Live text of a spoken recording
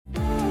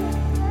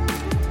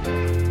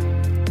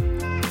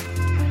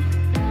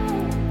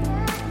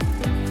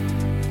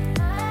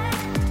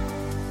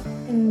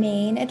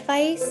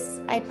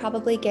advice I'd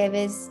probably give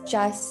is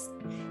just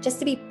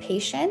to be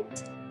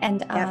patient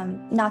and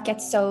not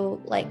get so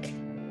like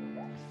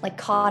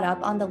caught up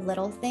on the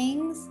little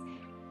things.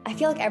 I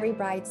feel like every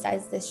bride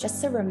says this,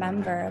 just to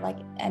remember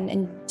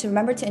and to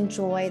remember to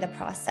enjoy the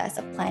process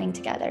of planning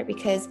together,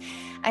 because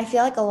I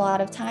feel like a lot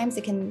of times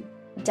it can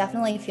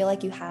definitely feel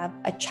like you have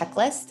a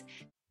checklist.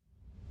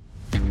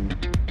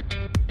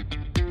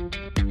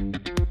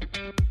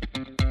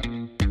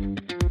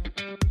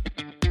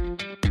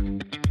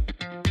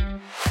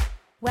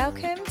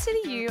 Welcome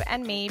to the You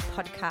and Me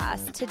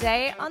podcast.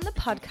 Today on the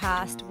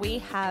podcast, we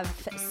have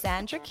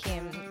Sandra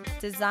Kim,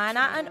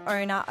 designer and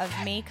owner of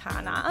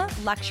Mikana,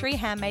 luxury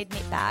handmade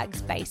knit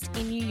bags based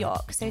in New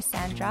York. So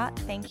Sandra,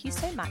 thank you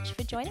so much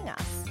for joining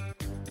us.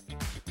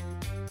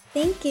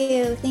 Thank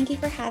you. Thank you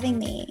for having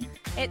me.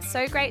 It's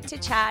so great to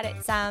chat.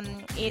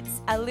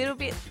 It's a little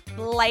bit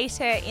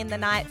later in the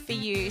night for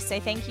you, so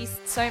thank you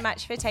so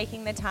much for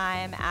taking the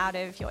time out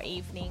of your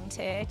evening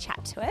to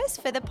chat to us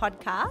for the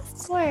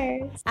podcast. Of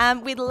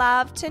course. We'd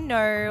love to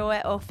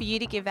know, or for you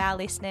to give our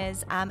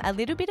listeners a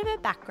little bit of a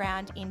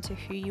background into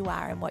who you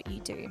are and what you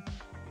do.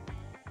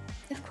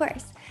 Of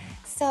course.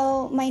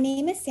 So my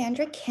name is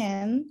Sandra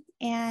Kim,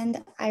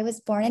 and I was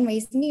born and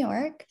raised in New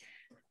York.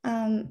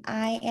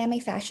 I am a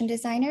fashion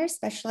designer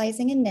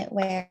specializing in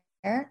knitwear.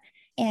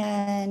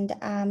 And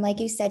like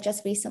you said,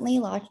 just recently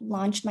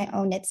launched my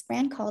own knits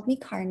brand called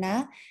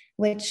Mikana,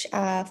 which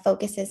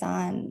focuses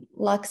on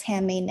luxe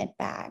handmade knit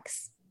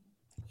bags.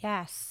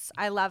 Yes,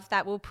 I love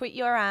that. We'll put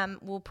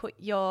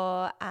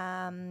your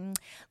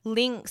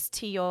links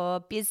to your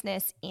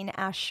business in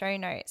our show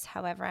notes.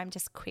 However, I'm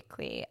just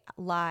quickly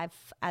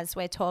live as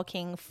we're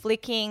talking,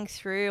 flicking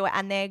through,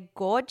 and they're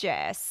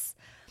gorgeous.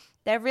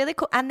 They're really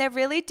cool and they're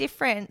really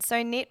different.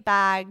 So knit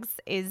bags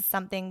is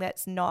something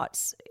that's not,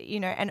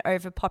 an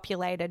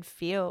overpopulated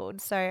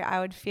field. So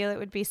I would feel it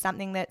would be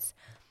something that's...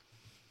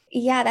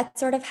 Yeah, that's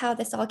sort of how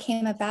this all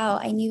came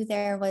about. I knew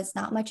there was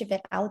not much of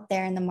it out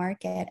there in the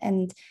market.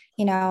 And,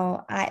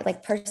 I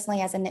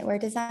personally as a knitwear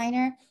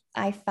designer,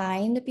 I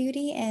find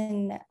beauty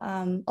in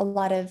a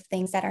lot of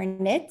things that are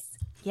knits.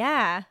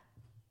 Yeah.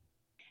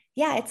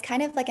 Yeah, it's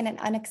kind of like an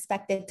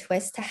unexpected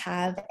twist to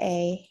have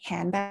a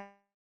handbag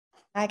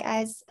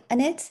as a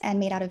knit and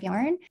made out of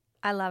yarn.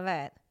 I love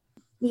it.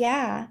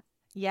 Yeah.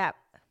 Yep.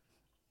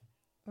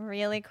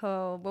 Really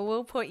cool.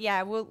 Well,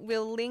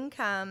 we'll link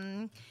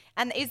and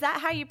is that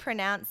how you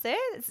pronounce it?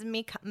 It's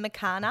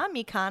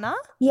Mikana?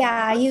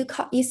 Yeah,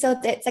 so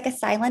it's like a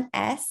silent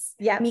S.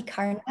 Yeah.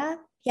 Mikana.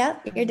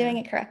 Yep, you're doing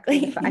it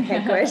correctly.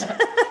 Okay, good.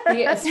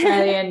 The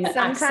Australian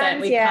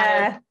accent, we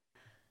kind of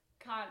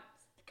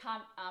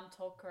can't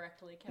talk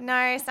correctly.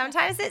 No,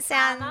 sometimes it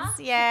sounds,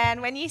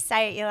 and when you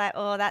say it, you're like,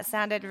 oh, that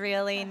sounded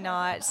really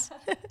not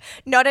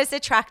as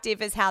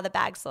attractive as how the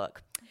bags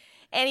look.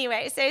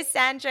 Anyway, so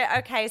Sandra,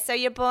 okay, so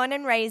you're born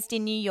and raised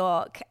in New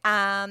York,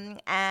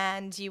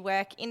 and you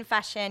work in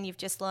fashion. You've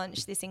just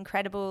launched this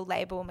incredible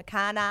label,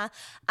 Mikana.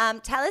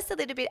 Tell us a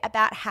little bit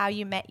about how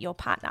you met your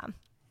partner.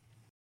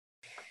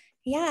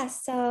 Yeah,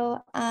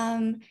 so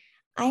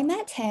I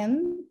met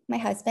him, my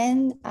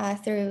husband,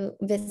 through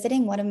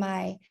visiting one of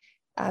my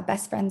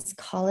best friend's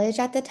college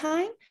at the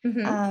time.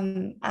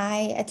 Mm-hmm.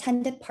 I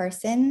attended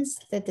Parsons,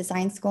 the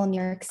design school in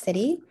New York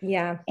City.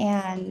 Yeah.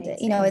 And,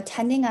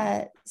 attending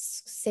a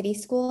city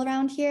school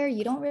around here,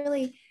 you don't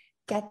really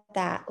get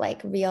that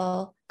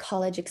real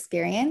college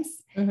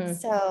experience. Mm-hmm.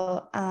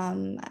 So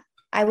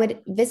I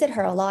would visit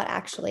her a lot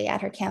actually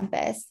at her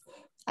campus.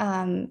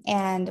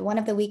 And one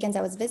of the weekends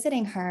I was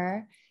visiting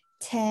her,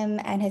 Tim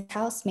and his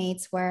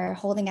housemates were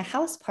holding a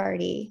house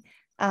party,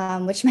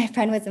 which my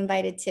friend was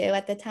invited to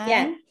at the time.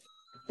 Yeah.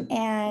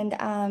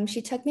 And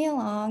she took me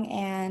along,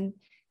 and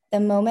the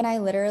moment I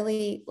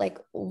literally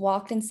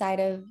walked inside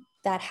of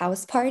that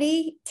house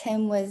party,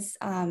 Tim was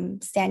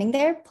standing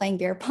there playing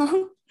beer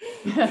pong.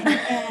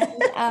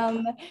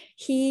 And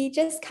he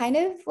just kind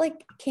of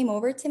came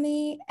over to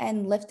me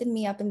and lifted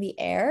me up in the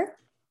air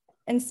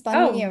and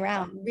spun me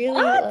around. Really,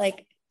 what?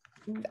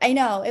 I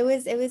know it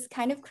was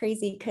kind of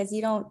crazy because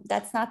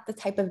that's not the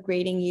type of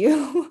grading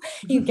you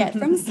get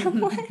from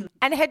someone.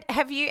 And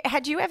had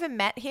you ever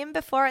met him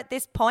before at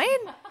this point?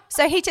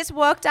 So he just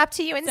walked up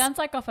to you and sounds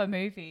like off a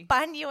movie.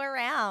 Spun you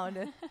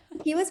around.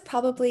 He was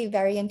probably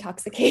very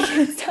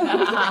intoxicated. So.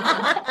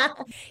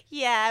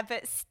 Yeah,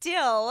 but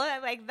still,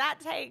 that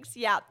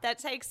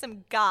takes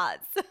some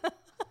guts.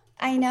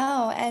 I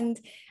know, and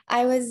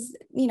I was,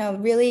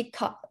 really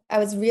caught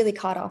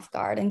off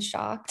guard and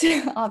shocked,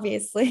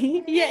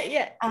 obviously.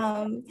 Yeah.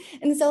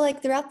 And so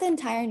throughout the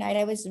entire night,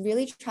 I was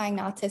really trying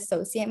not to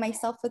associate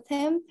myself with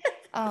him,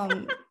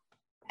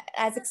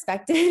 as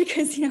expected,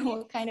 because,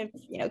 what kind of,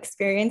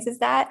 experience is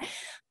that?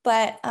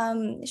 But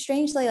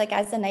strangely,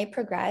 as the night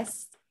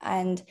progressed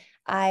and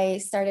I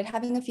started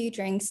having a few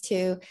drinks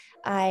too,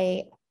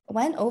 I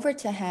went over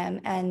to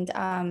him and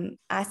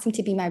asked him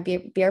to be my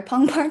beer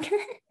pong partner.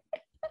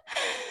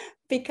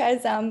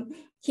 Because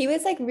he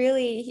was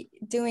really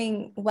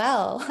doing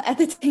well at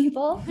the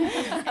table. And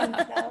so,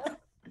 I'll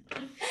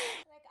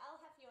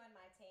have you on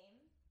my team.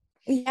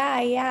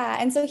 Yeah.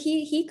 And so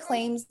he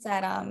claims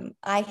that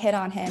I hit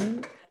on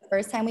him the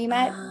first time we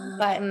met,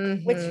 but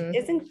which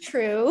isn't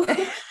true.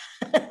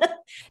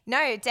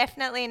 No,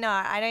 definitely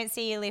not. I don't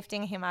see you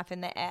lifting him up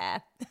in the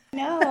air.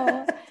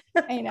 No,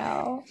 I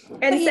know.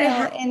 And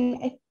but,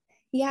 so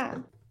yeah.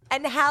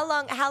 And how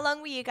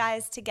long were you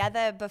guys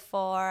together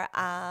before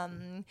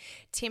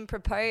Tim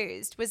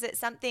proposed? Was it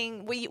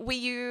something, were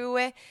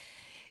you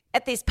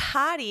at this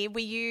party,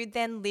 were you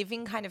then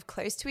living kind of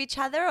close to each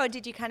other, or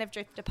did you kind of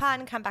drift apart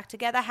and come back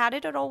together? How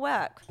did it all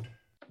work?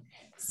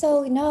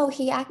 So no,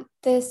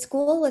 the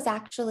school was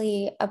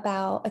actually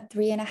about a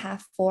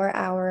 3.5, 4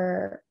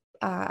 hour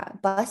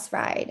bus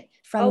ride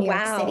from New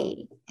York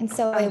City. And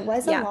so it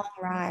was a long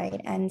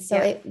ride. And so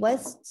it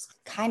was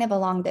kind of a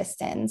long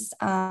distance.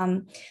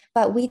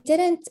 But we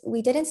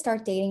didn't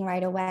start dating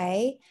right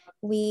away.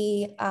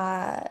 We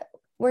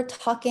were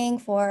talking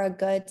for a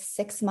good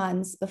 6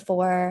 months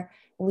before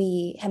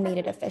we had made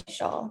it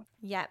official.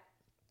 Yep.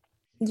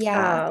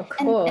 Yeah. Oh,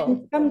 cool.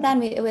 And from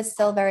then it was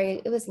still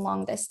it was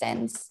long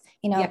distance,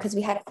 because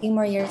we had a few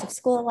more years of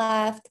school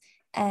left,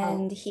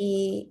 and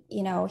he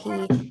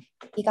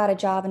got a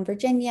job in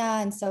Virginia.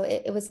 And so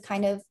it was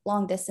kind of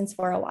long distance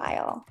for a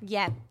while.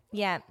 Yeah.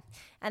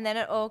 And then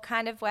it all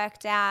kind of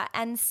worked out.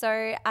 And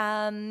so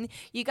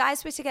you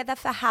guys were together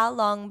for how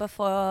long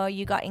before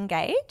you got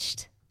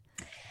engaged?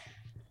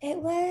 It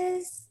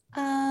was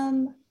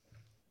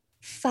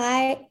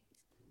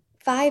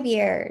 5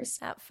 years.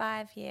 About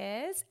 5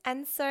 years.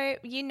 And so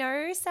you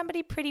know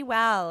somebody pretty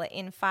well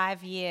in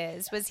 5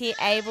 years. Was he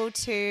able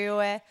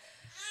to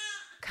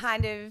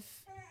kind of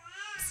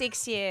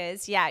 6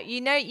 years? Yeah,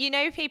 you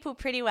know people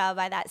pretty well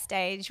by that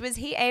stage. Was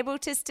he able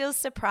to still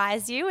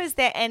surprise you? Is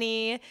there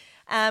any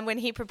when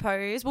he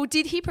proposed? Well,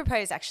 did he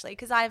propose actually?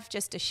 Because I've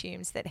just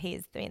assumed that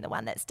he's been the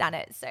one that's done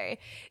it. So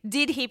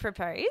did he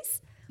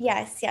propose?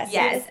 Yes. He was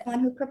the one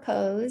who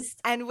proposed.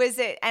 And was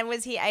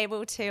he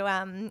able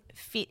to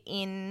fit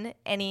in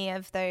any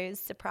of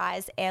those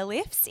surprise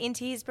airlifts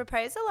into his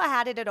proposal, or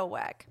how did it all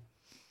work?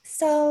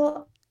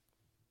 So,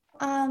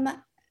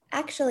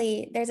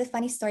 actually, there's a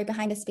funny story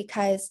behind this,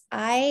 because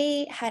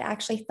I had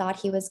actually thought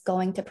he was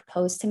going to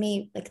propose to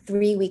me like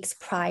 3 weeks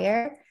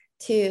prior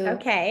to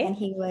when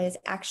he was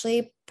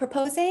actually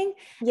proposing.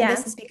 Yeah. And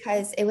this is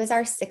because it was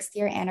our 6th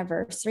year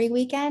anniversary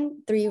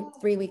weekend, three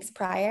weeks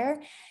prior.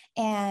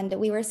 And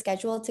we were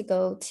scheduled to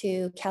go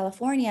to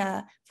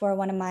California for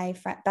one of my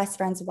best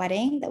friend's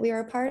wedding that we were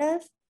a part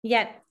of.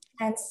 Yeah.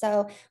 And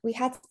so we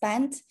had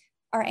spent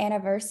our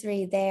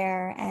anniversary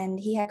there, and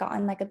he had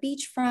gotten like a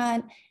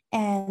beachfront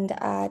and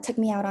took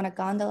me out on a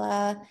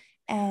gondola.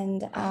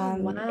 And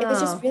it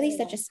was just really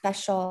such a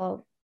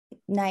special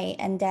night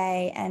and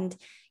day. And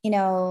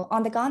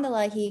on the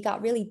gondola, he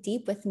got really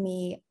deep with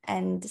me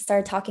and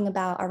started talking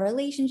about our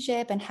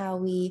relationship and how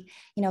we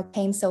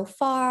came so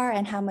far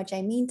and how much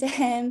I mean to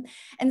him.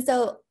 And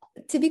so,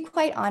 to be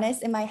quite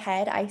honest, in my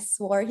head, I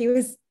swore he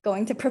was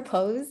going to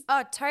propose.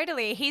 Oh,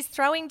 totally. He's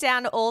throwing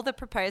down all the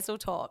proposal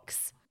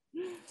talks.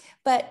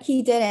 But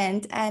he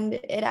didn't, and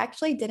it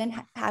actually didn't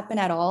happen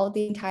at all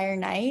the entire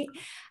night.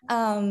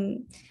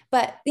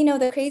 But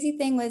the crazy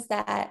thing was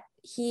that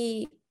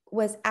he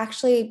was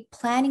actually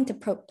planning to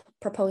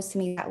propose to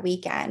me that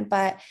weekend,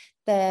 but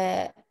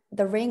the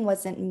ring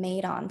wasn't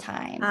made on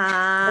time.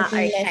 So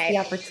he missed the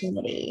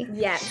opportunity.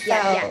 Yeah.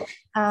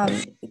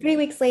 3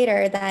 weeks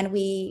later, then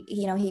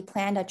he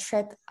planned a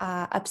trip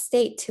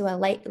upstate to a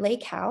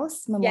lake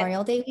house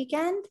Memorial Day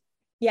weekend.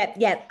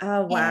 Yeah.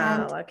 Oh,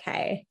 wow. And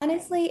okay.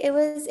 Honestly, it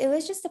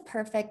was just a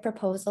perfect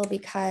proposal,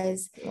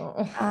 because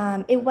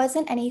it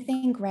wasn't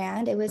anything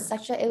grand. It was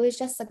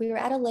just like we were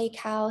at a lake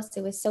house.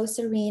 It was so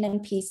serene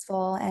and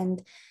peaceful,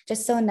 and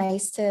just so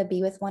nice to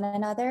be with one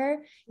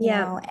another. You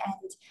know,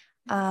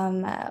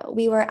 and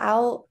we were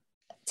out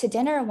to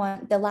dinner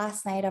the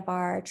last night of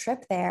our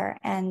trip there,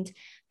 and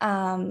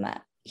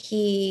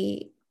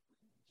he,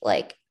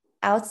 like,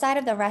 outside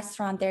of the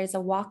restaurant, there's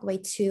a walkway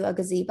to a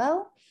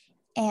gazebo.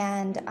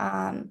 And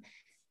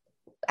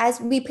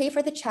as we paid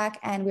for the check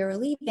and we were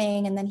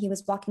leaving, and then he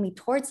was walking me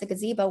towards the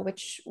gazebo,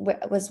 which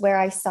was where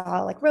I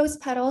saw like rose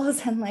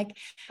petals and like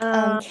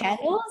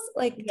candles,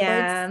 like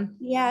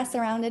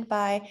surrounded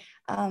by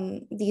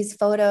these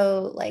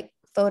photos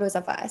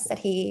of us that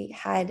he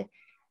had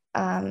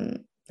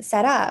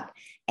set up.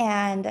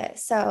 And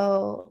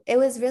so it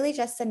was really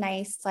just a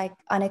nice, like,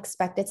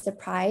 unexpected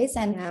surprise.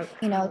 And,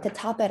 to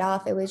top it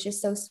off, it was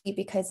just so sweet,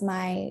 because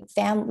my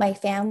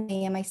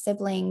family and my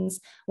siblings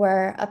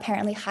were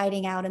apparently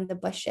hiding out in the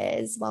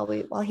bushes while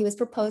he was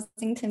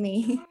proposing to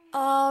me.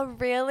 Oh,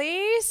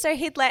 really? So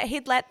he'd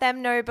let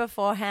them know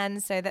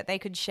beforehand so that they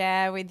could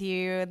share with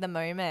you the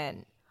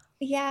moment.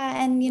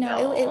 Yeah. And,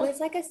 it was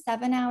like a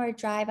 7-hour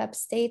drive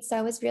upstate. So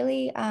I was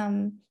really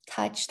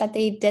touched that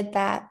they did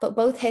that, but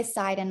both his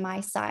side and my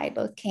side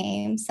both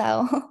came.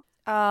 So.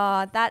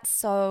 Oh, that's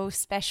so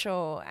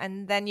special.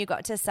 And then you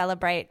got to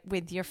celebrate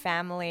with your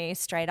family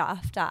straight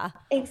after.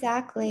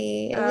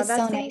 Exactly. It was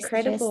so nice.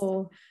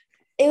 Incredible.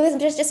 It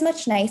was just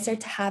much nicer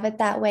to have it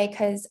that way,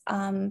 because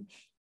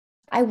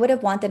I would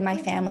have wanted my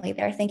family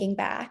there, thinking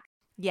back.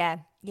 Yeah,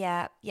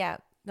 Yeah. Yeah.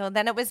 Well,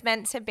 then it was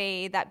meant to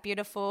be that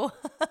beautiful,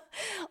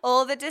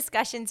 all the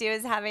discussions he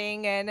was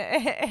having and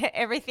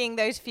everything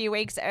those few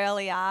weeks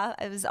earlier.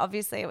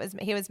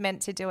 He was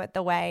meant to do it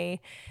the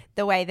way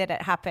that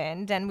it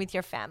happened and with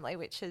your family,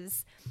 which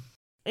is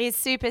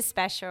super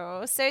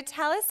special. So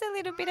tell us a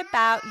little bit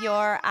about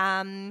your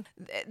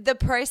the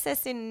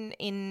process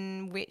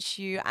in which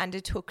you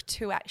undertook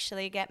to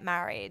actually get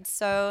married.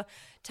 So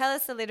tell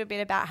us a little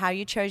bit about how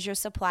you chose your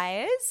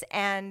suppliers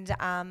and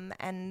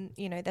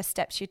the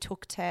steps you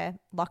took to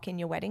lock in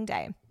your wedding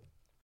day.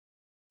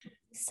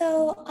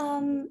 So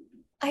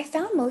I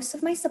found most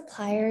of my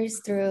suppliers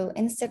through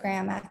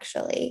Instagram,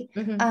 actually.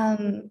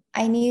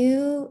 I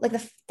knew like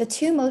the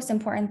two most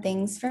important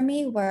things for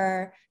me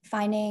were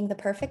finding the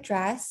perfect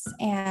dress.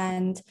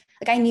 And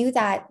like I knew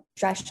that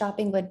dress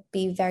shopping would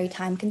be very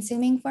time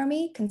consuming for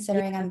me,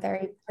 considering I'm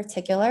very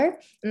particular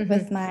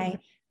with my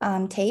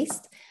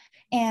taste.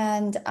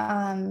 And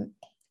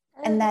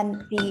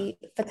then the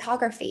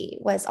photography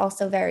was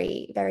also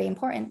very, very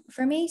important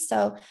for me.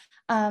 So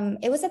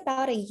it was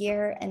about a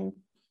year and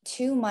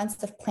 2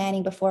 months of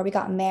planning before we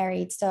got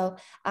married. So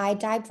I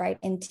dived right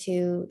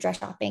into dress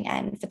shopping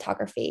and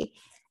photography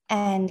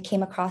and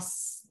came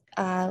across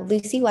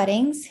Lucy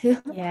Weddings, who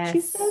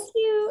she's so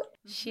cute.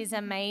 She's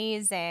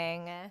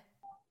amazing.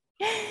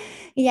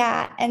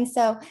 Yeah. And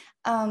so,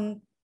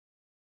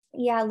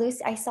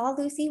 Lucy, I saw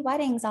Lucy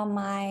Weddings on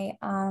my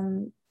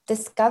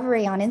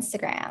discovery on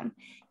Instagram.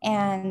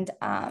 And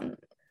I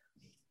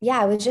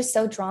was just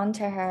so drawn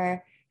to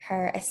her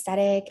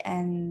aesthetic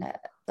and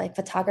like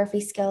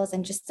photography skills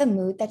and just the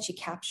mood that she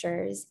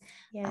captures.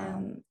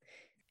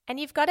 And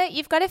you've got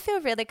to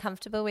feel really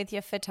comfortable with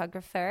your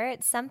photographer.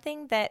 It's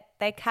something that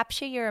they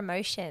capture your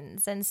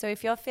emotions. And so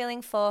if you're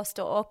feeling forced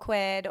or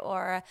awkward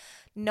or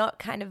not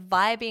kind of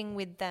vibing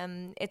with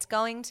them, it's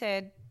going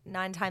to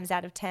 9 times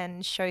out of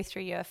 10 show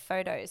through your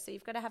photos. So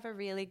you've got to have a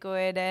really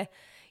good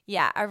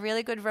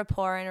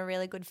rapport and a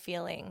really good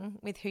feeling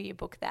with who you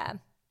book there.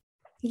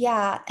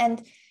 Yeah.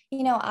 And,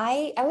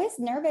 I was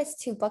nervous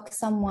to book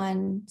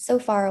someone so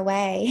far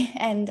away.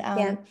 And,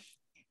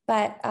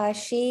 but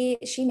she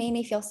made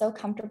me feel so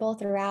comfortable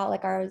throughout.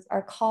 Like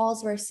our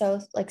calls were so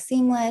like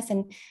seamless,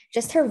 and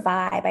just her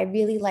vibe. I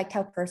really liked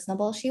how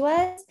personable she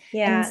was.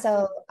 Yeah. And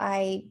so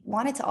I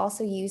wanted to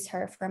also use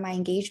her for my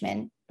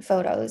engagement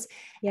photos.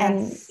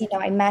 Yes. And,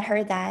 I met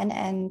her then,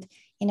 and,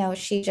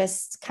 she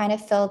just kind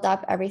of filled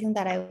up everything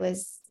that I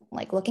was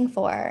like looking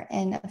for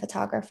in a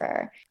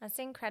photographer. That's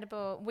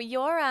incredible. Were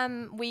your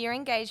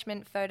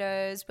engagement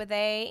photos, were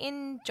they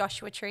in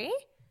Joshua Tree?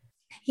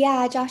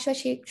 Yeah, Joshua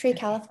Tree,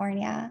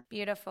 California.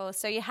 Beautiful.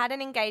 So you had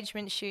an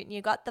engagement shoot and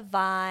you got the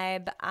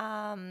vibe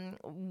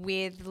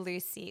with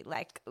Lucy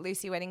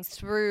Weddings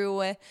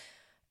through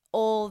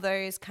all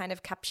those kind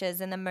of captures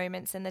and the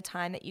moments and the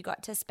time that you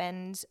got to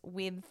spend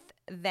with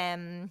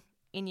them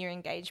in your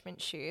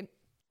engagement shoot.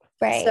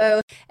 Right. So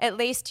at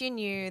least you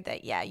knew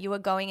that, you were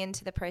going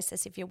into the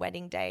process of your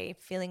wedding day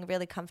feeling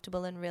really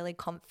comfortable and really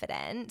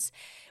confident.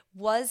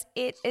 Was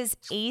it as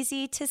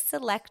easy to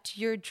select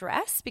your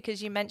dress?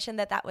 Because you mentioned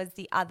that was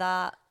the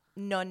other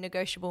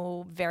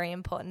non-negotiable, very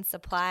important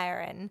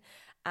supplier.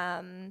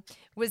 And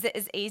was it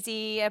as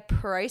easy a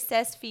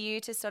process for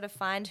you to sort of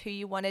find who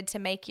you wanted to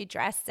make your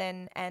dress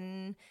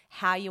and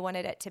how you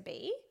wanted it to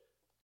be?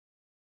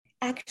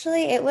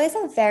 Actually, it was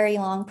a very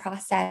long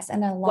process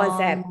and a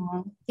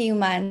long few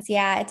months.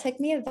 Yeah, it took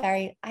me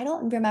I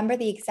don't remember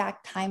the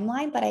exact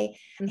timeline, but I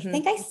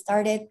think I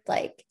started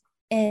like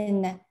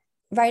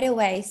right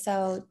away.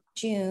 So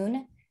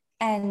June,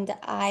 and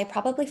I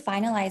probably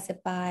finalized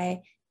it by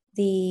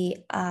the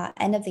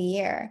end of the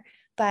year.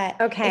 But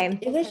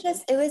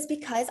it was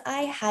because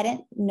I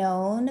hadn't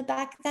known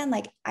back then,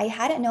 like I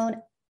hadn't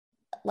known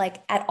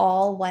like at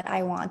all what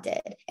I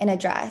wanted in a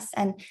dress.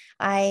 And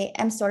I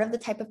am sort of the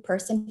type of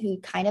person who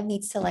kind of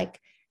needs to like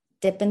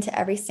dip into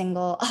every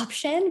single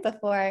option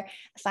before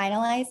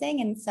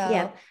finalizing. And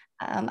so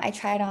I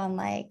tried on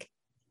like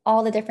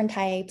all the different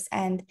types.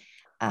 And,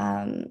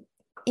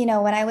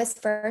 when I was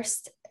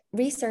first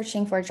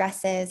researching for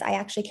dresses, I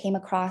actually came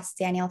across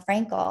Danielle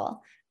Frankel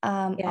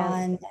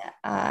on,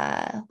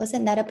 was it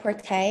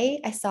Net-a-Porter?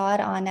 I saw it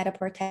on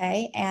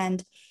Net-a-Porter.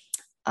 And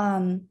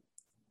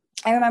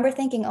I remember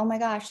thinking, oh my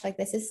gosh, like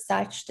this is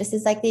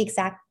like the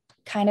exact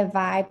kind of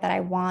vibe that I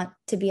want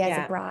to be as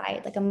a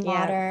bride, like a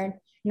modern,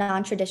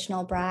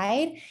 non-traditional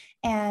bride.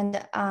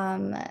 And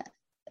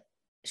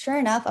sure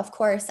enough, of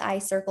course, I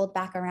circled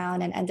back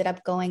around and ended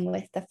up going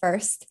with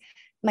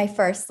my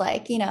first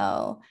like,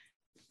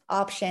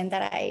 option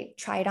that I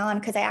tried on,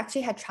 because I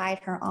actually had tried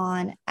her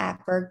on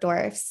at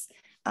Bergdorf's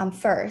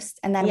first,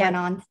 and then went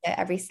on to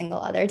every single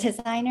other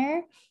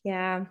designer.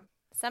 Yeah.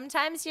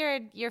 Sometimes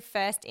your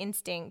first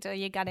instinct or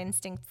your gut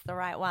instinct's the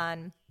right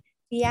one.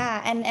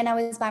 Yeah. And I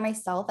was by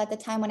myself at the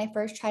time when I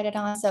first tried it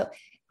on. So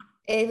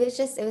it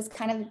was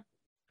kind of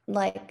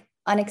like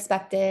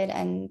unexpected.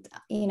 And,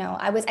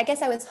 I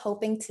guess I was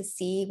hoping to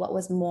see what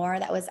was more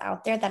that was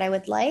out there that I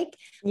would like.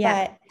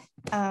 Yeah.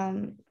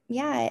 But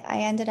I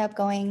ended up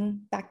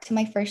going back to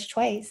my first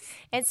choice.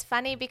 It's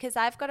funny because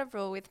I've got a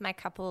rule with my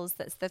couples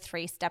that's the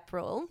 3-step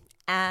rule,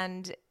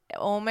 and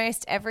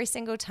almost every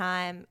single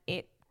time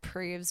it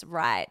proves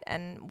right.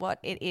 And what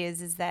it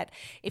is that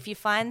if you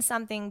find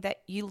something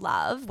that you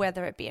love,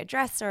 whether it be a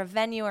dress or a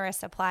venue or a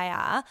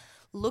supplier,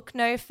 look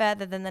no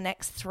further than the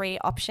next 3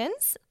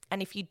 options.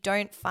 And if you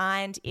don't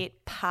find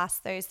it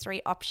past those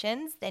 3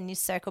 options, then you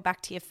circle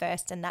back to your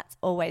first, and that's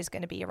always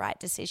going to be your right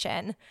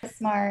decision.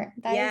 Smart.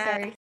 That is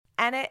very.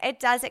 And it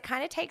does, it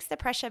kind of takes the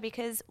pressure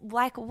because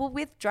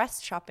with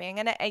dress shopping,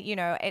 and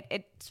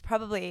it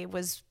probably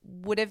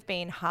would have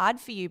been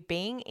hard for you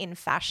being in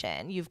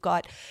fashion. You've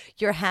got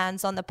your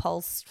hands on the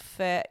pulse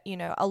for,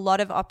 a lot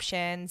of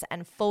options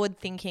and forward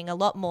thinking, a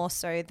lot more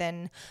so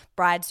than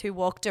brides who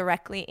walk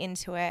directly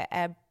into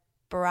a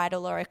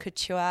bridal or a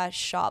couture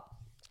shop.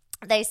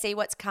 They see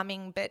what's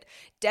coming, but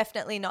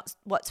definitely not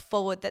what's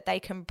forward that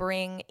they can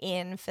bring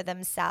in for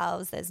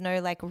themselves. There's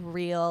no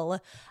real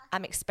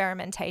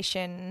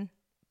experimentation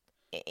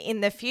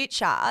in the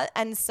future.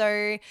 And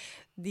so,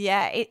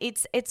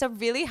 it's a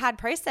really hard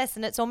process,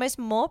 and it's almost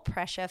more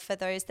pressure for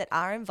those that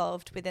are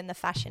involved within the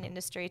fashion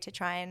industry to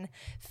try and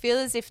feel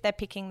as if they're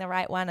picking the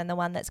right one and the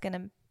one that's going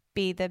to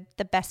be the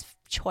best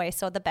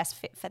choice or the best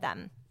fit for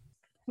them.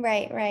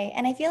 Right.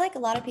 And I feel like a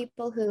lot of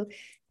people who,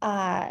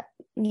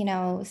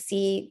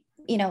 see,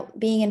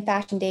 being in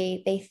fashion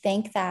day, they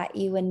think that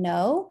you would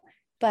know,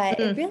 but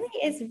it really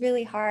is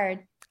really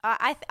hard.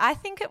 I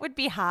think it would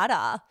be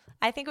harder.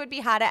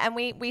 And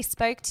we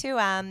spoke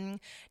to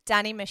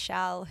Danny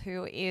Michelle,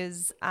 who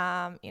is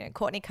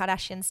Kourtney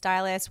Kardashian's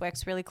stylist,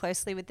 works really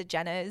closely with the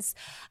Jenners,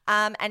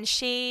 and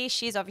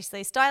she's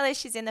obviously a stylist.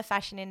 She's in the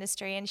fashion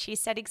industry, and she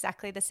said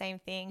exactly the same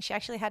thing. She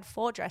actually had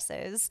 4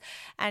 dresses,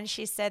 and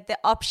she said the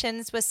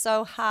options were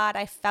so hard.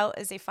 I felt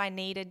as if I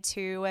needed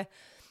to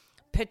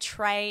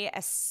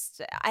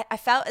I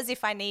felt as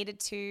if I needed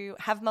to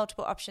have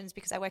multiple options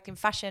because I work in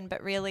fashion,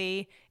 but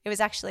really it was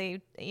actually,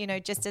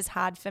 just as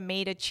hard for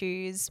me to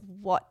choose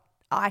what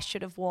I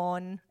should have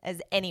worn as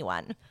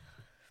anyone.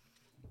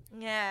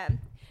 Yeah.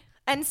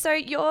 And so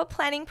your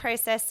planning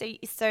process,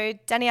 so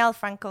Danielle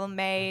Frankel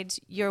made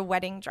your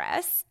wedding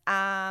dress,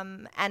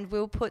 and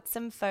we'll put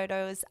some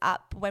photos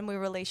up when we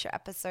release your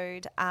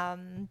episode.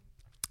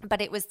 But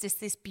it was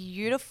just this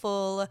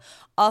beautiful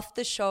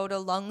off-the-shoulder,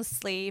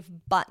 long-sleeve,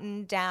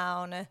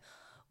 button-down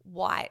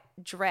white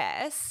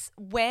dress.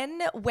 When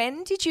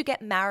did you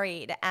get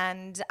married,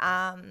 and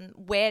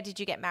where did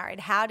you get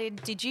married? How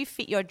did you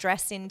fit your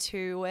dress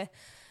into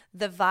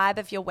the vibe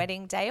of your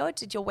wedding day, or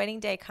did your wedding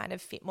day kind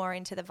of fit more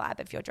into the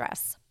vibe of your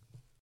dress?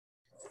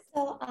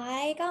 So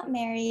I got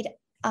married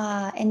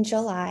in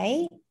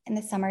July in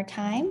the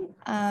summertime,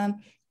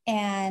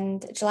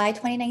 and July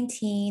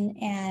 2019,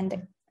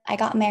 and I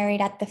got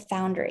married at the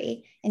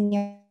Foundry in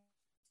New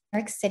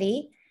York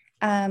City.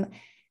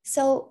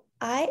 So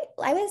I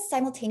was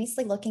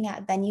simultaneously looking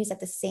at venues at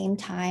the same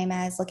time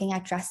as looking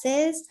at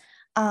dresses.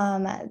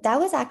 That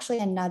was actually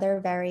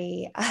another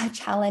very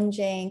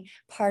challenging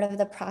part of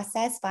the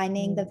process,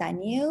 finding the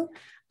venue.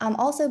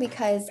 Also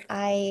because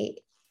I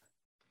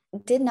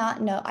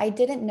didn't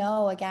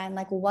know again,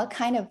 what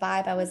kind of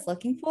vibe I was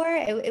looking for.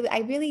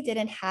 I really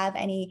didn't have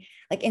any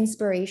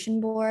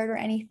inspiration board or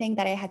anything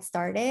that I had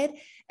started.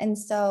 And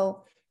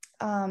so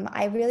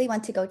I really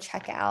went to go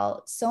check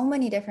out so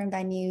many different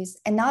venues,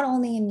 and not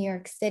only in New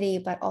York City,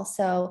 but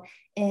also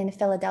in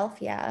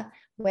Philadelphia,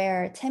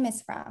 where Tim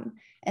is from.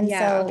 And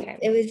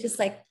It was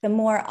just the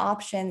more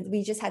options,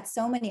 we just had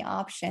so many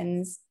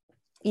options,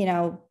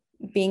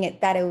 being it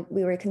that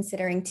we were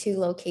considering 2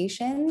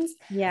 locations.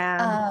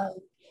 Yeah.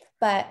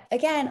 But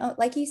again,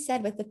 like you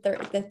said, with the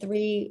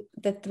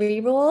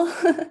three rule.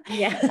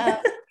 Yeah.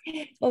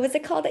 What was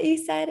it called that you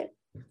said?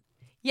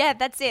 Yeah,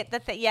 that's it.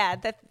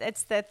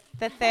 It's the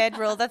third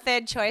rule, the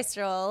third choice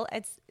rule.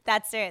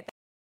 That's it.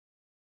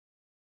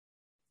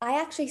 I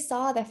actually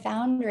saw the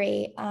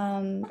Foundry.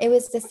 It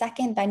was the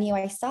second venue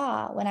I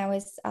saw when I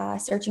was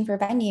searching for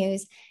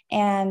venues,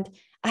 and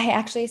I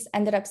actually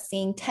ended up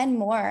seeing 10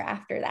 more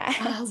after that.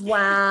 Oh,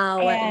 wow.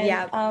 And,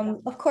 yeah.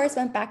 Of course,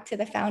 went back to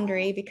the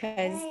Foundry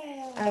because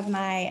of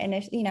my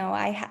initial,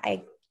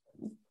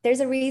 there's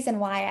a reason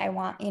why I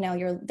want,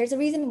 there's a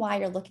reason why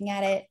you're looking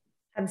at it.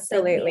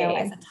 Absolutely.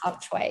 As a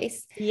top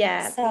choice.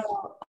 Yeah. So,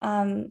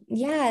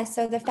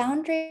 so the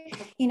Foundry,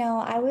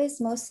 I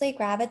was mostly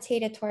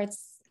gravitated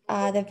towards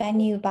the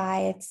venue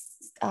by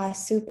its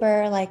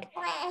super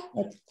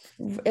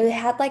it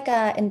had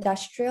a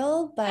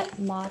industrial but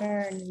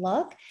modern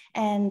look,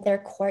 and their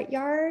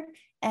courtyard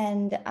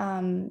and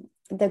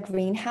the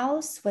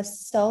greenhouse was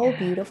so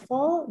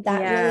beautiful that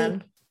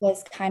really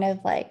was kind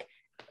of like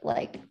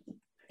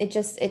it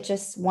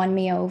just won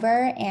me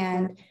over.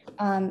 And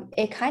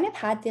it kind of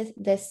had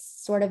this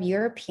sort of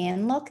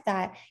European look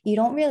that you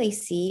don't really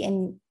see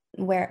in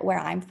where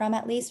I'm from,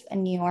 at least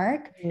in New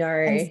York. No.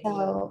 And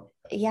so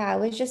it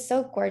was just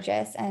so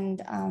gorgeous.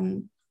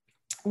 And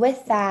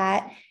with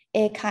that,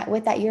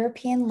 with that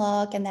European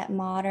look and that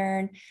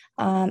modern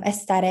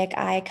aesthetic,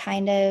 I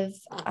kind of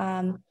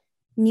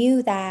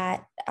knew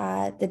that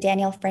the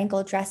Danielle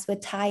Frankel dress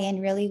would tie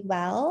in really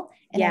well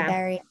in a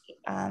very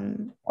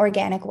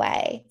organic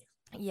way.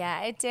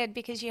 Yeah, it did,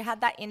 because you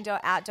had that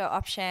indoor-outdoor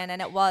option,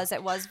 and it was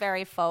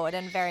very forward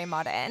and very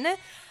modern.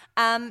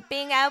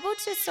 Being able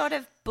to sort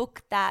of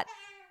book that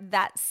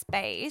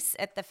space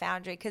at the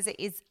Foundry, because it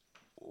is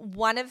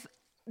one of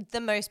the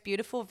most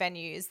beautiful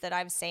venues that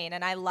I've seen,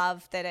 and I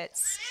love that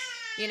it's,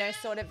 you know,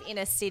 sort of in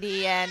a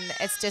city, and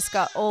it's just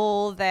got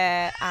all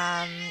the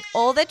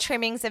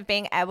trimmings of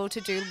being able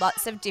to do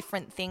lots of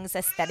different things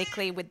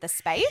aesthetically with the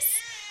space.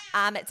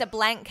 It's a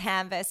blank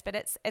canvas, but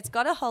it's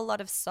got a whole lot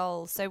of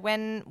soul. So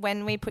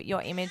when we put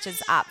your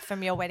images up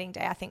from your wedding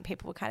day, I think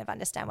people will kind of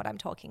understand what I'm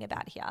talking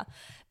about here.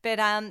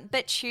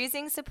 But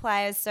choosing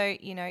suppliers, so,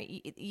 you know,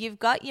 you've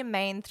got your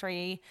main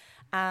three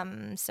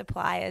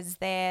suppliers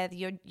there,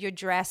 your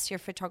dress, your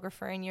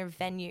photographer, and your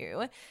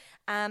venue.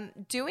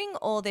 Doing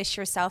all this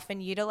yourself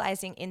and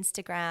utilizing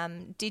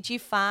Instagram, did you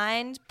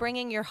find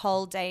bringing your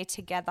whole day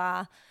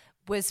together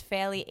was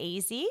fairly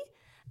easy?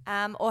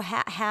 Or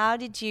how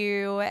did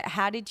you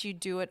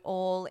do it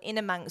all in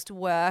amongst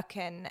work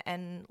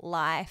and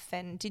life?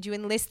 And did you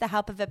enlist the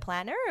help of a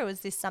planner, or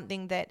was this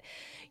something that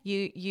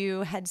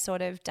you had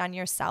sort of done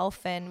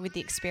yourself, and with the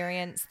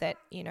experience that,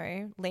 you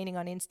know, leaning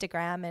on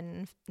Instagram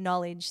and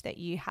knowledge that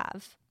you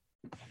have?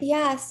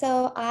 Yeah,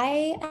 so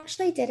I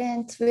actually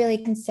didn't really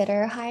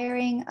consider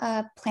hiring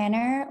a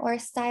planner or a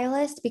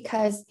stylist,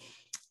 because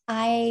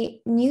I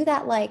knew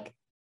that, like,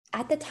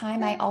 at the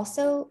time, I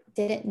also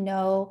didn't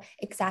know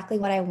exactly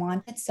what I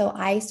wanted. So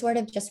I sort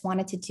of just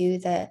wanted to do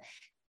the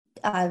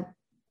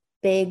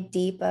big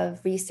deep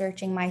of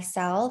researching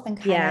myself and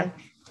kind of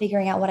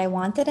figuring out what I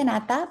wanted. And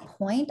at that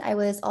point, I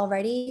was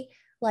already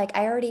like,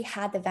 I already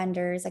had the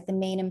vendors, like the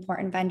main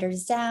important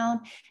vendors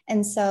down.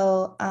 And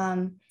so,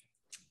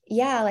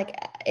 like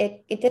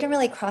it didn't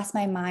really cross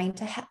my mind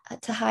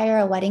to hire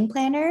a wedding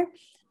planner,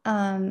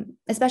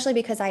 especially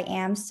because I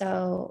am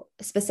so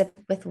specific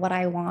with what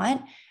I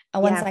want.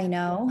 Once I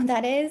know,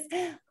 that is,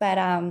 but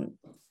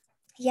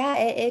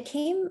it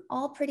came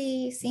all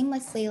pretty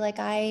seamlessly. Like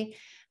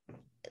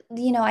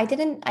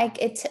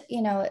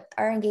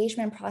our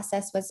engagement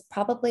process was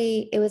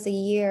it was a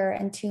year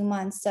and 2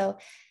 months. So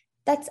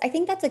I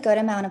think that's a good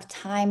amount of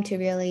time to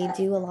really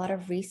do a lot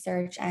of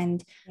research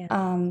and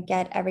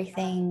get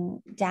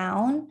everything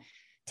down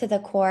to the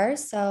core.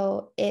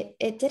 So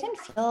it didn't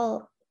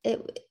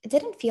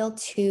feel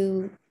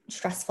too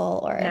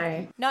stressful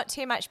or not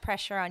too much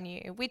pressure on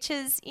you, which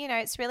is, you know,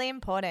 it's really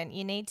important.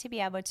 You need to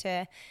be able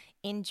to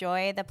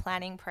enjoy the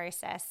planning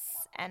process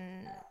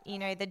and, you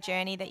know, the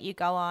journey that you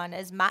go on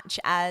as much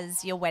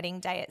as your wedding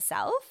day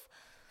itself.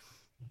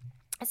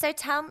 So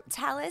tell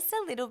us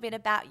a little bit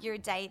about your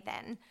day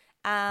then.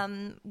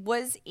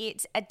 Was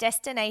it a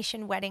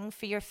destination wedding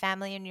for your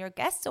family and your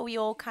guests, or were you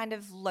all kind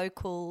of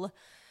local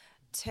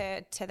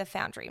to the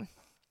Foundry?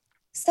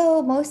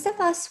 So most of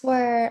us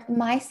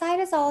my side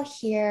is all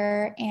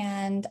here,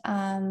 and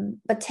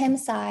but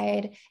Tim's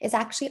side is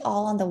actually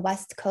all on the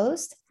West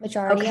Coast,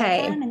 majority of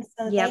them. And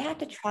so they had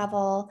to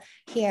travel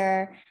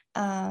here.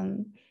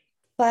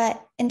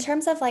 But in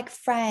terms of like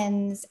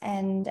friends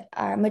and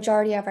our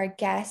majority of our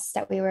guests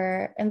that we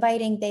were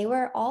inviting, they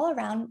were all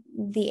around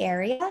the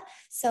area.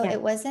 So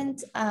it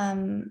wasn't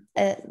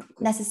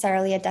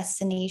necessarily a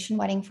destination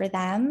wedding for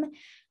them.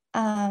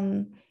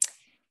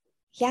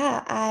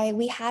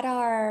 We had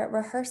our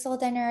rehearsal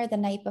dinner the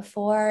night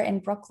before in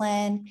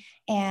Brooklyn,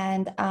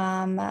 and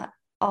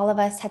all of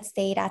us had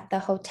stayed at the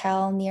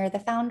hotel near the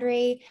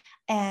Foundry.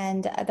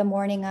 And the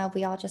morning of,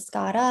 we all just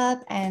got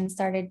up and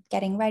started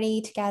getting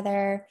ready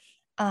together.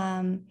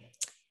 And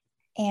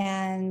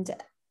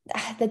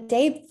the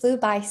day flew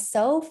by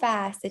so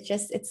fast.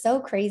 It's so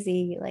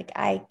crazy. Like,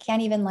 I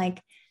can't even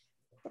like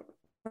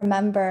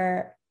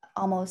remember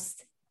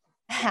almost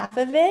half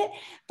of it,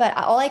 but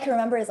all I can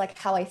remember is like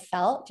how I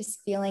felt,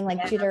 just feeling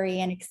like jittery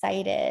and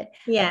excited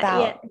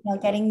about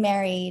getting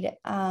married.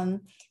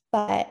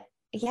 But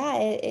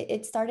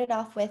it started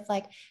off with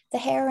like the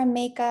hair and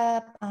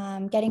makeup,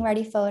 getting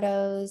ready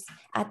photos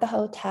at the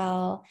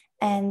hotel,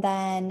 and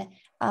then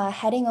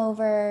heading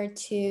over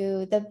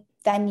to the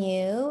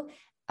venue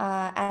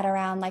at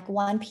around like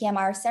 1 p.m.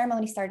 Our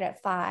ceremony started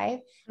at 5,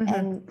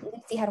 and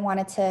Lucy had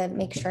wanted to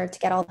make sure to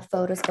get all the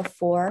photos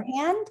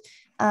beforehand,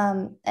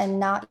 and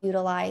not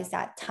utilize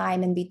that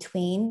time in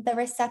between the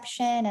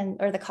reception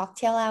or the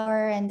cocktail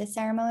hour and the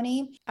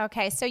ceremony.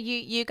 Okay, so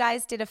you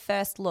guys did a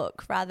first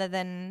look rather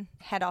than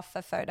head off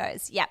for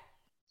photos. Yep.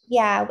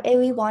 Yeah,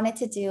 we wanted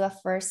to do a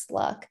first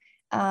look.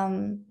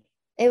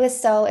 It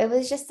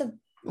was just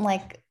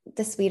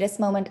the sweetest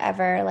moment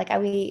ever. Like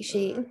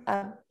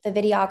the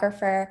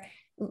videographer,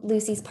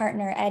 Lucy's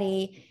partner,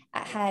 Eddie,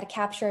 had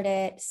captured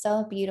it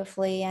so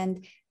beautifully.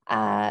 And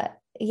it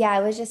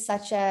was just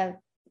such a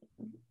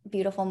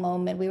beautiful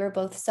moment. We were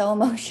both so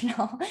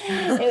emotional.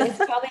 It was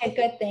probably a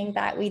good thing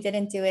that we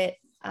didn't do it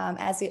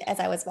as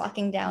I was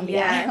walking down the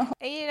Yeah. aisle.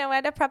 You know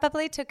what? It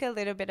probably took a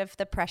little bit of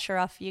the pressure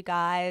off you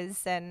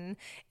guys. And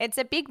it's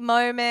a big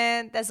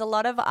moment. There's a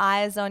lot of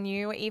eyes on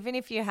you. Even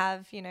if you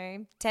have,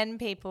 10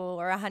 people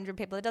or 100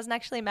 people, it doesn't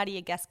actually matter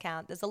your guest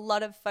count. There's a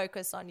lot of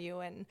focus on you.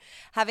 And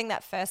having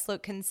that first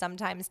look can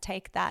sometimes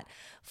take that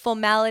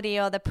formality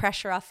or the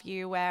pressure off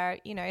you where,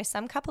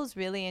 some couples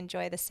really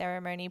enjoy the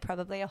ceremony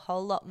probably a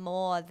whole lot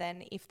more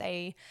than if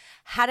they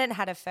hadn't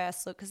had a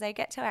first look, because they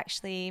get to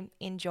actually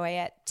enjoy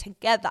it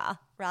together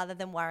rather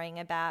than worrying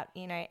about,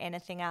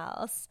 anything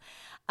else.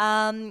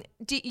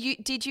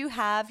 Did you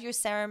have your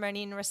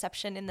ceremony and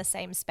reception in the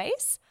same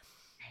space?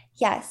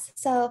 Yes.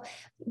 So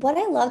what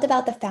I loved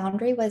about the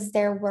Foundry was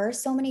there were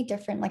so many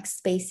different like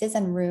spaces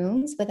and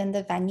rooms within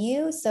the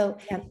venue. So,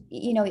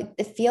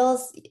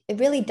 it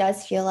really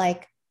does feel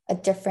like a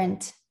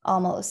different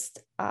almost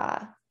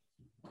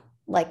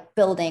like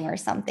building or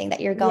something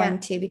that you're going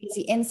to, because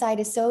the inside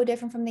is so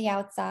different from the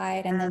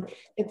outside, and then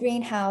the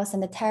greenhouse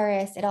and the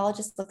terrace, it all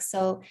just looks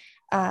so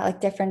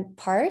like different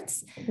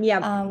parts,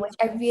 which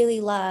I really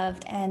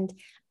loved. And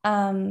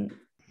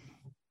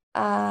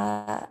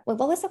what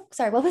was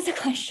the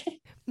question?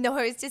 No,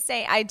 I was just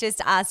saying, I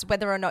just asked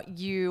whether or not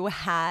you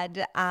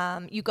had,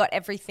 you got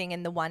everything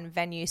in the one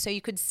venue. So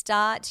you could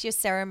start your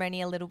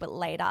ceremony a little bit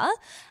later,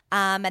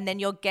 and then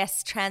your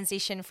guests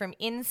transition from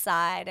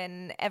inside,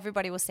 and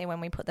everybody will see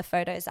when we put the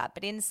photos up.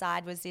 But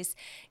inside was this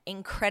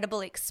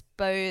incredible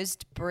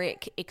exposed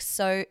brick,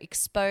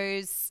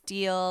 exposed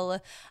steel,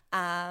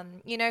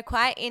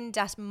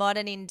 quite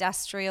modern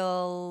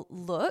industrial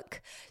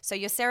look. So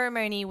your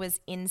ceremony was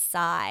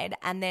inside,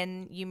 and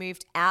then you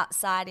moved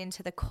outside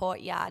into the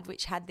courtyard,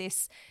 which had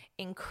this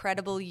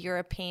incredible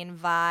European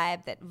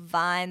vibe, that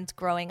vines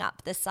growing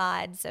up the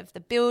sides of the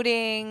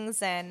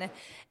buildings, and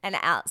an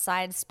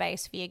outside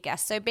space for your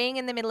guests. So being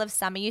in the middle of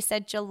summer, you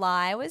said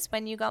July was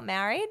when you got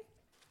married?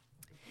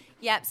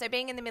 Yep. So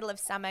being in the middle of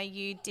summer,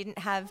 you didn't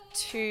have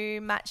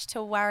too much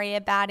to worry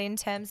about in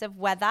terms of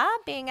weather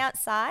being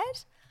outside?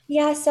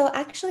 Yeah, so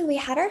actually we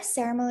had our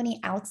ceremony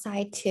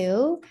outside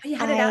too. Oh, you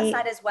had it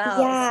outside as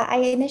well. Yeah, I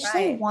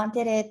initially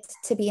wanted it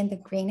to be in the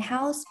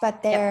greenhouse,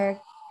 but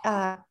their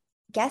the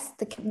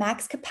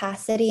max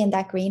capacity in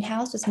that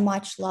greenhouse was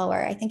much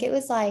lower. I think it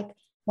was like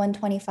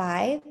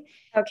 125.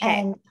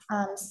 Okay.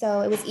 And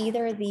so it was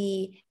either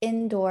the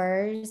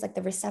indoors, like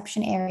the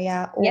reception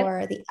area,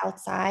 or the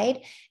outside.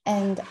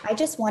 And I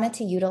just wanted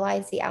to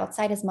utilize the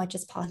outside as much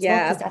as possible,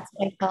 because that's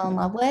what I fell in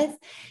love with.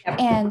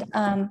 And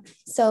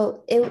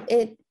so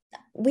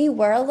we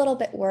were a little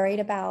bit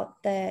worried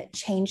about the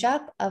change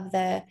up of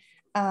the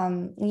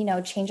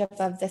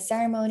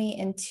ceremony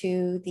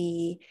into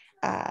the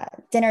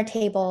dinner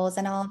tables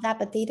and all of that,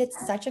 but they did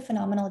such a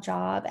phenomenal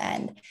job.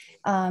 And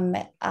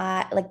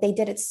they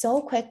did it so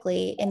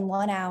quickly in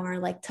 1 hour,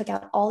 like took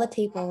out all the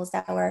tables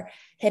that were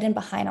hidden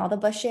behind all the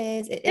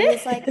bushes. It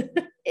was like,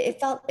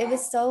 it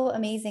was so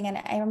amazing. And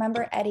I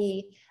remember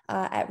Eddie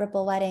at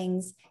Ripple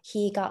Weddings,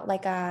 he got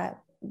like a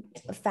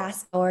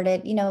fast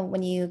forwarded,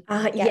 when you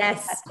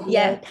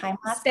get time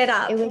lapse set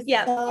up. It was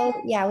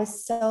it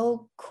was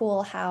so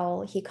cool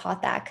how he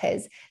caught that,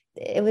 because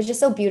it was just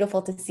so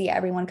beautiful to see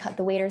everyone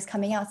the waiters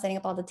coming out, setting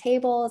up all the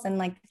tables and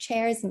like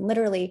chairs, and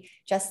literally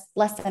just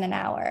less than an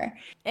hour.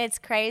 It's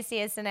crazy,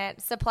 isn't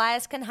it?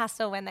 Suppliers can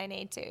hustle when they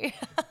need to.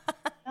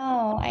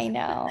 Oh, I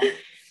know.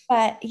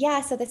 But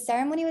yeah, so the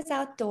ceremony was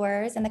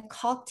outdoors and the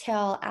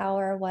cocktail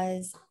hour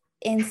was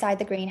inside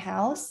the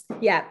greenhouse.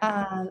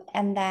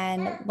 And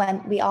then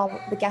when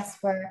the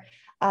guests were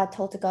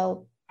told to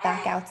go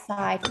back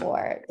outside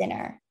for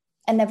dinner.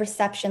 And the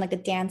reception, like the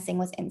dancing,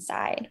 was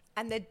inside.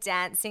 And the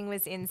dancing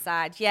was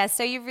inside. Yeah.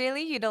 So you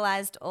really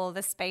utilized all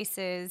the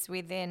spaces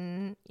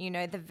within,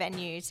 the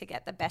venue to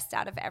get the best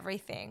out of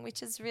everything,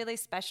 which is really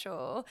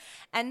special.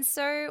 And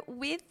so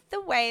with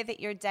the way that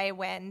your day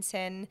went,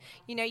 and,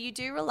 you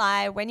do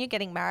rely, when you're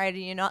getting married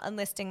and you're not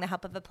enlisting the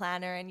help of a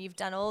planner and you've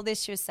done all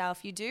this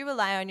yourself, you do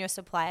rely on your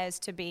suppliers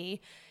to be,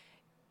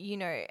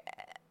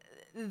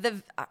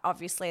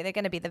 obviously they're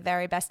going to be the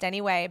very best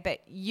anyway, but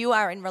you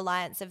are in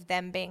reliance of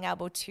them being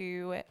able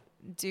to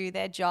do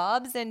their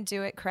jobs and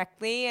do it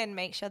correctly and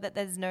make sure that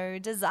there's no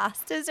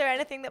disasters or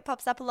anything that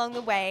pops up along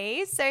the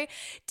way. So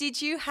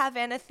did you have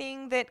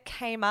anything that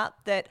came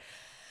up that,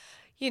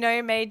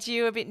 made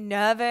you a bit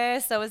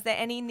nervous, or was there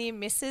any near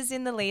misses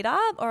in the lead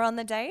up or on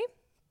the day?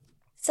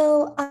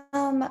 So,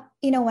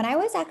 when I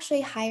was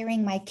actually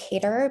hiring my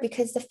caterer,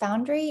 because the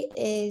Foundry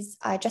is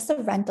just a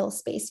rental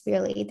space,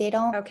 really,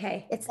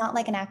 it's not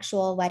like an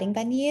actual wedding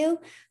venue.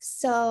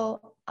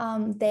 So,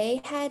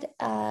 they're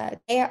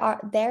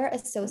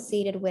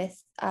associated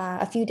with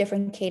a few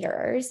different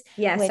caterers,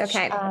 which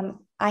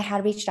I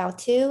had reached out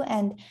to.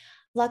 And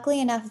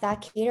luckily enough,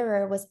 that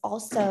caterer was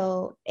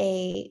also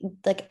of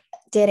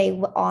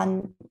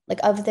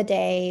the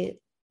day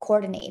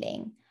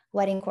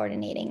wedding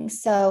coordinating.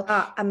 So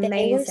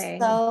they were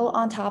so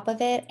on top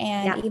of it.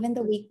 And even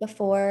the week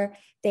before,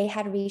 they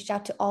had reached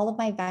out to all of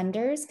my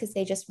vendors, because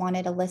they just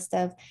wanted a list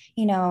of,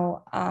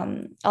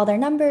 all their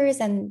numbers,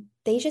 and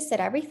they just did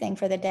everything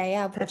for the day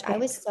of, which I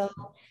was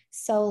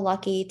so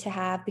lucky to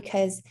have,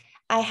 because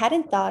I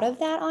hadn't thought of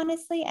that,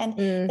 honestly. And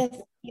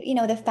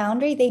the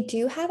Foundry, they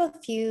do have a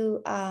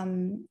few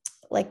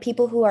like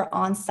people who are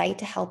on site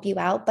to help you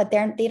out, but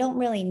they don't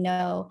really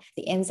know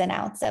the ins and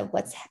outs of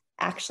what's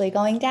actually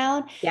going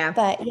down. Yeah.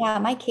 But yeah,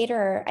 my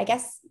caterer, I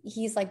guess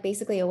he's like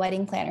basically a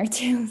wedding planner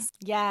too.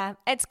 Yeah,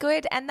 it's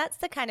good. And that's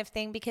the kind of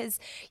thing, because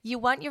you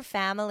want your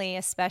family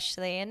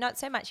especially, and not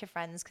so much your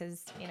friends,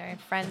 because,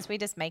 friends, we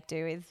just make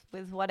do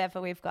with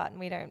whatever we've got, and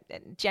we don't,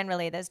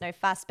 generally there's no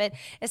fuss, but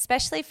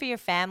especially for your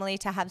family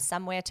to have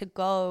somewhere to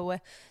go,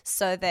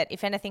 so that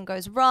if anything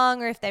goes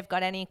wrong or if they've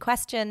got any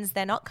questions,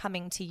 they're not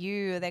coming to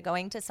you, they're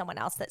going to someone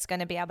else that's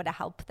going to be able to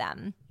help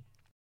them.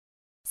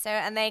 So,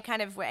 and they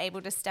kind of were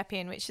able to step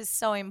in, which is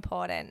so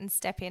important, and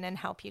step in and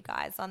help you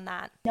guys on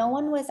that. No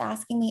one was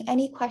asking me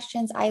any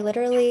questions. I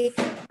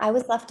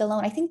was left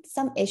alone. I think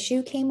some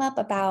issue came up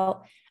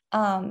about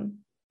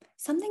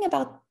something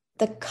about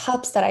the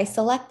cups that I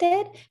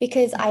selected,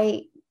 because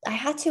I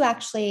had to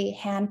actually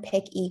hand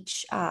pick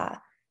each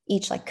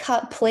like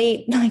cup,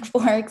 plate, like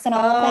forks and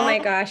all of that. Oh my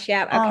gosh.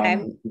 Yeah.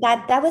 Okay.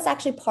 That was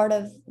actually part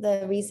of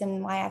the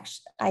reason why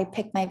I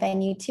picked my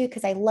venue too,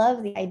 because I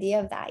love the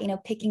idea of that,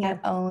 picking your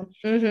own,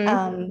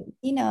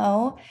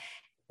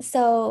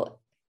 so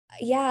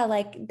yeah,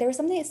 like there was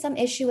some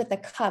issue with the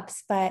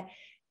cups, but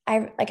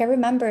I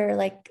remember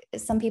like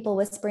some people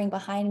whispering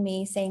behind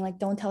me saying like,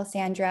 don't tell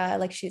Sandra,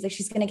 like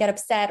she's going to get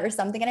upset or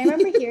something. And I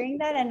remember hearing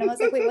that, and I was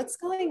like, wait, what's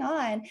going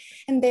on?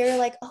 And they were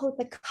like, oh,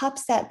 the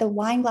cups the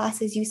wine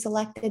glasses you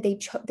selected,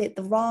 the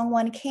wrong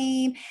one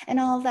came and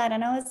all of that.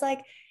 And I was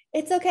like,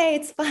 it's okay.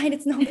 It's fine.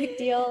 It's no big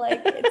deal.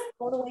 Like, it's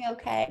totally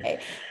okay.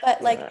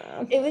 But like,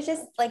 it was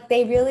just like,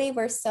 they really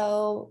were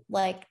so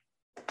like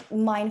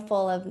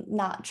mindful of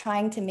not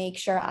trying to make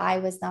sure I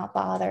was not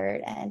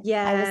bothered, and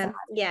I was not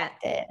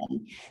affected.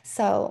 And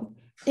so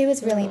it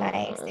was really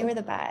nice. They were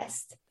the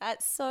best.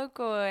 That's so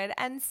good.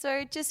 And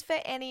so just for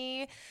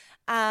any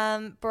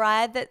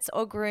bride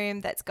or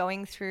groom that's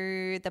going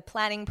through the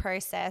planning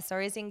process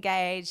or is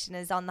engaged and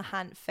is on the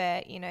hunt for,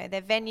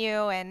 their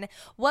venue, and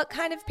what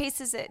kind of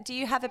do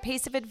you have a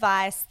piece of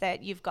advice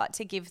that you've got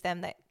to give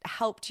them that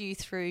helped you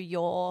through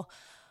your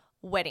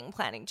wedding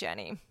planning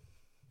journey?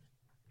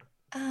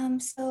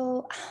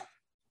 So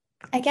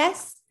I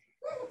guess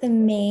the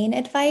main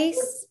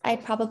advice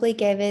I'd probably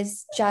give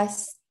is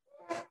just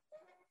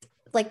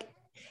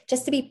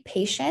to be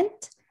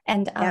patient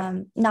and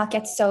not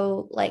get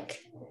so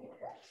like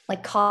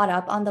caught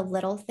up on the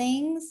little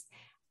things.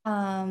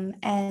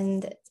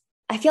 And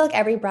I feel like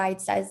every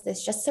bride says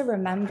this, just to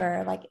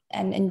remember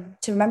and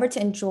to remember to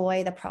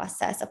enjoy the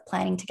process of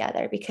planning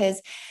together,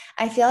 because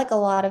I feel like a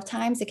lot of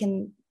times it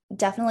can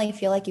definitely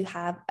feel like you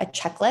have a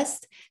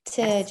checklist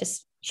to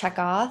just check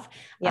off.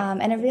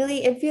 And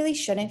it really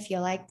shouldn't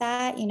feel like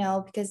that,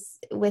 because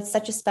with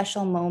such a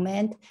special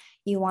moment,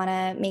 you want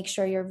to make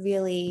sure you're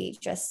really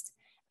just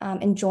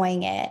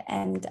enjoying it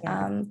and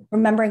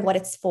remembering what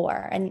it's for,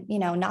 and,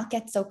 not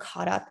get so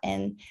caught up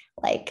in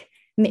like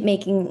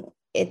making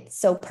it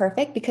so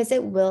perfect, because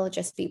it will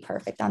just be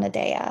perfect on a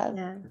day of.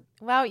 Yeah.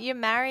 Well, you're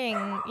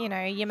marrying your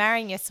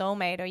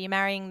soulmate, or you're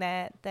marrying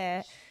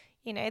the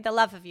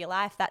love of your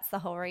life. That's the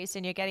whole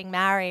reason you're getting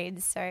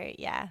married. So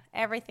yeah,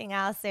 everything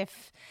else,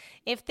 if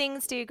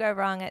things do go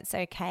wrong, it's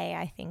okay.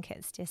 I think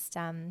it's just,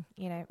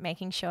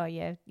 making sure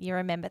you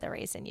remember the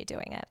reason you're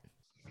doing it.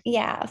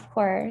 Yeah, of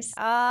course.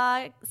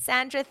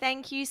 Sandra,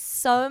 thank you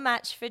so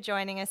much for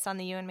joining us on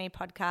the You and Me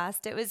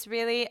podcast. It was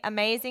really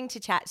amazing to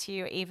chat to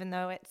you, even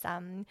though it's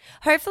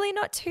hopefully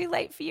not too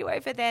late for you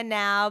over there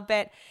now,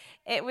 but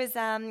it was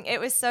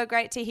so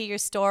great to hear your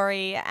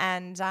story,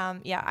 and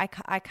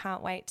I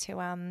can't wait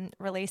to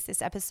release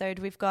this episode.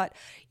 We've got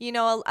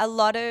a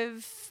lot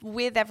of,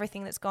 with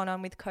everything that's gone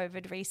on with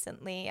COVID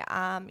recently,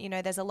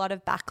 there's a lot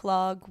of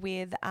backlog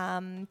with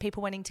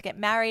people wanting to get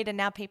married, and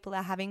now people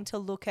are having to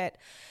look at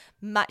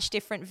much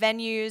different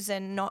venues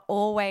and not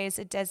always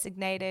a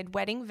designated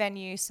wedding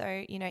venue. So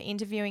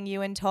interviewing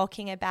you and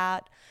talking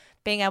about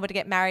being able to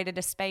get married at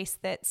a space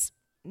that's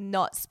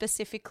not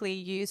specifically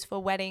used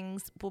for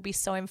weddings will be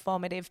so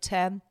informative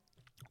to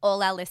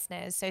all our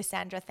listeners. So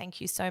Sandra,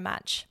 thank you so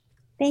much.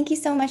 Thank you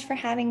so much for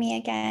having me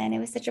again. It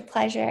was such a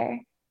pleasure.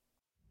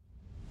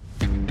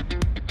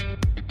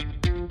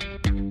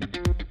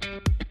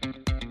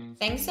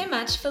 Thanks so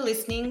much for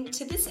listening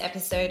to this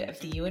episode of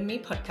the You and Me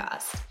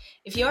podcast.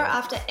 If you're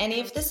after any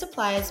of the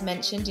suppliers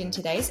mentioned in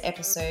today's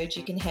episode,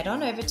 you can head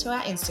on over to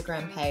our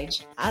Instagram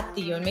page at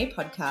the You and Me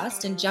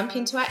podcast and jump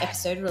into our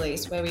episode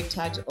release, where we've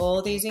tagged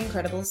all these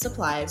incredible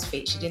suppliers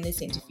featured in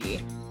this interview.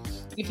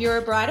 If you're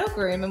a bride or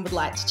groom and would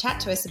like to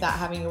chat to us about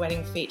having your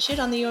wedding featured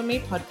on the You and Me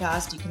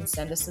podcast, you can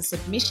send us a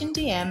submission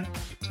DM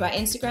to our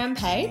Instagram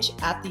page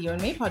at the You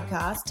and Me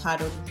podcast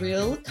titled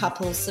Real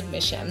Couple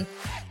Submission,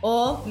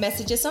 or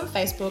message us on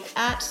Facebook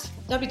at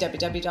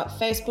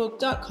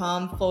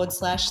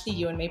www.facebook.com/the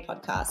You and Me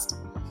podcast.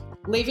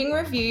 Leaving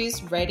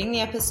reviews, rating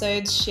the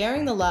episodes,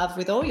 sharing the love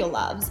with all your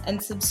loves,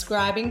 and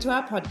subscribing to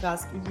our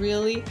podcast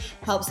really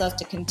helps us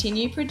to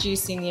continue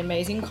producing the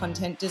amazing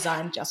content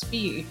designed just for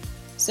you.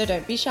 So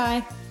don't be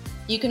shy.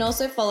 You can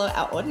also follow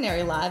our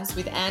ordinary lives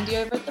with Andy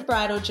over at The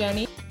Bridal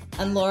Journey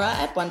and Laura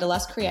at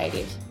Wanderlust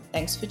Creative.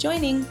 Thanks for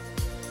joining.